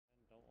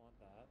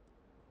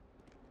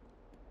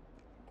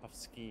of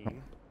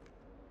skiing.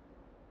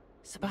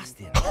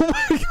 Sebastian. Oh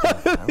my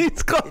god,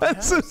 these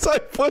glasses I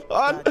put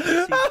on.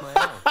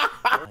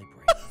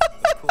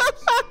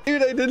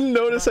 Dude, I didn't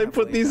notice I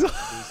put these on.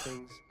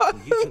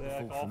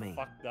 They're like all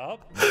fucked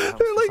up.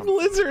 They're like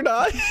lizard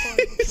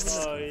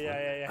eyes. Oh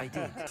yeah.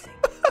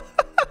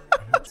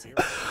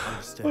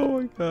 Oh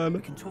my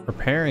god.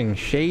 Preparing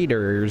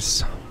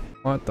shaders.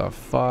 What the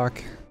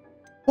fuck?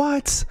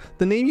 What?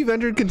 The name you've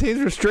entered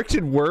contains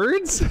restricted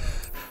words?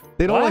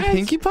 They don't like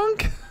Pinky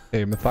Punk?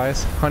 Hey,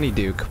 Matthias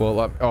Honeyduke.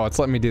 Well, oh, it's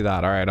letting me do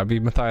that. All right, I'll be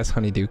Matthias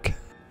Honeyduke.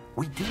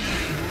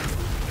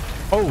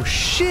 Oh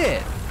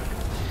shit!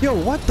 Yo,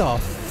 what the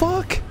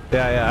fuck?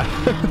 Yeah.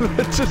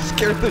 That just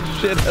scared the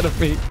shit out of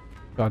me.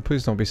 God,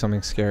 please don't be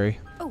something scary.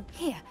 Oh,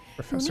 here.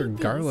 Professor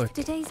Garlic.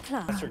 Today's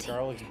class. Professor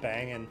Garlic's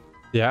banging.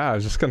 Yeah, I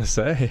was just gonna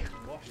say.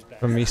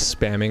 From me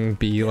spamming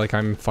B like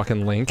I'm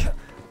fucking Link.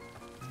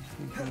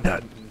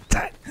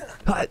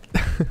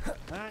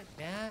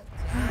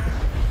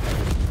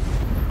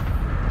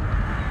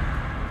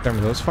 Damn,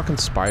 those fucking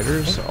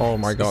spiders? Oh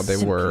my god, they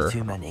were.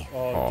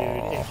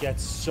 Oh, dude, it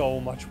gets so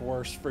much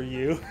worse for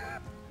you.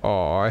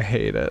 Oh, I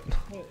hate it.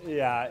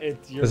 Yeah,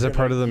 Is it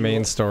part of the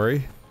main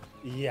story?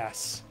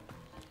 Yes.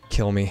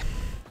 Kill me.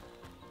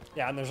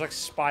 Yeah, and there's like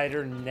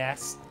spider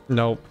nests.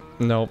 Nope.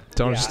 Don't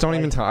Yeah,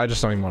 even tell. I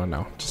just don't even want to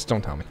know. Just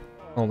don't tell me.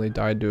 Only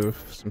died to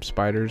some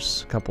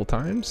spiders a couple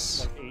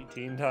times. Like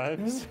 18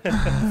 times.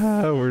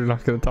 We're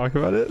not gonna talk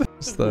about it.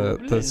 It's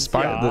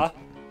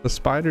the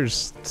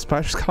spiders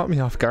caught me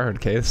off guard.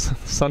 Okay, the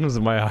sun was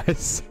in my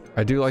eyes.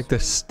 I do like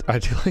this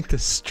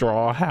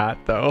straw hat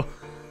though.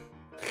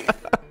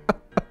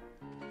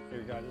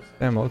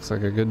 Damn, it looks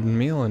like a good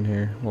meal in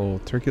here. A little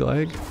turkey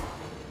leg.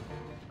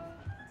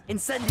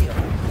 Incendio.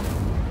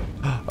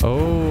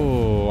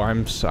 Oh, I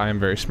am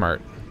very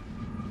smart.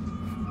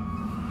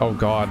 Oh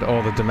god.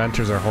 Oh, the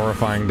Dementors are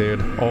horrifying, dude.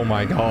 Oh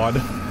my god.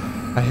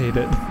 I hate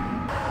it.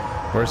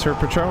 Where's her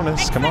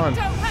Patronus? Come on.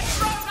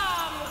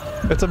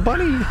 It's a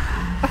bunny.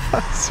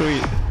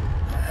 Sweet.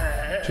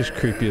 Just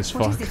creepy as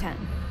fuck.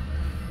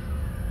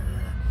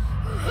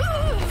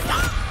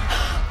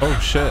 Oh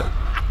shit.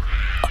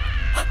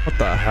 What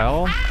the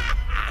hell?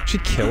 Did she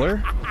kill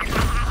her?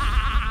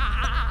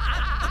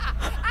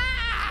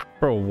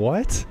 Bro,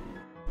 what?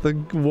 The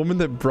woman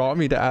that brought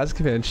me to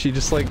Azkaban, she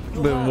just like,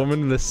 the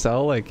woman in the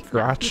cell like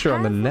scratched her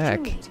on the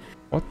neck.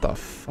 What the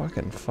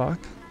fucking fuck?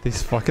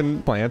 These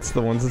fucking plants,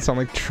 the ones that sound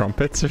like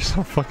trumpets, are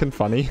so fucking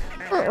funny.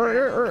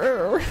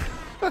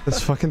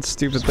 This fucking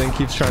stupid thing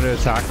keeps trying to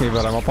attack me,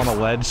 but I'm up on a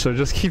ledge, so it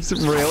just keeps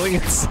railing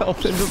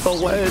itself into the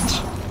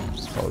ledge.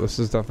 Oh, this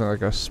is definitely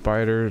like a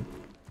spider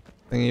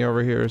thingy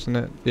over here, isn't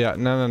it? Yeah,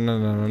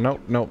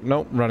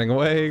 nope. Running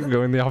away,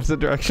 going the opposite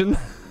direction.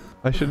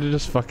 I should have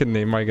just fucking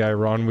named my guy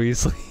Ron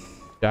Weasley.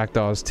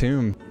 Jackdaw's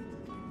tomb.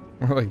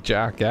 More like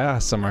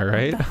jackass, am I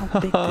right?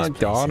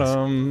 Got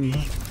him.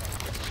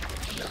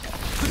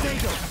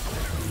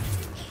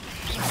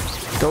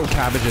 Go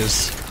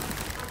cabbages.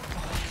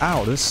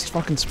 Ow, this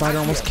fucking spider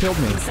almost killed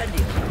me.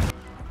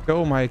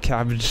 Go my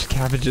cabbages.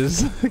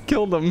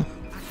 Killed him.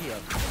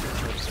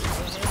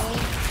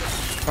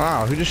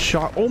 Wow, who just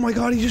shot? Oh my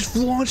god, he just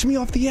launched me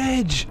off the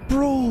edge.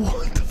 Bro,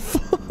 what the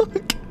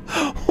fuck?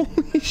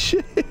 Holy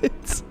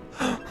shit.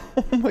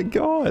 Oh my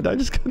god, I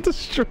just got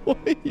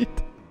destroyed.